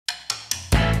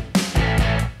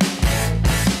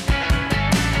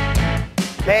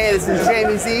Hey, this is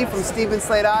Jamie Z from Steven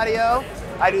Slate Audio.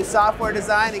 I do software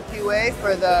design and QA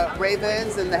for the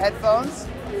Ravens and the headphones.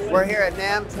 We're here at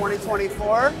NAMM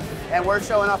 2024, and we're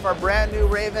showing off our brand new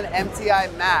Raven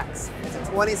MTi MAX. It's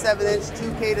a 27-inch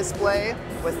 2K display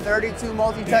with 32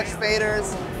 multi-touch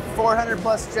faders, 400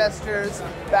 plus gestures,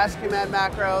 bash command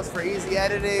macros for easy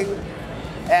editing,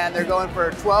 and they're going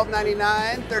for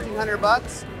 $12.99,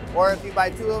 $1,300 or if you buy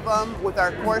two of them with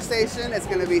our core station, it's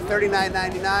going to be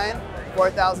 $39.99.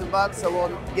 $4,000, so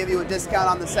we'll give you a discount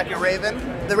on the second Raven.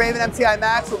 The Raven MTi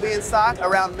MAX will be in stock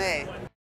around May.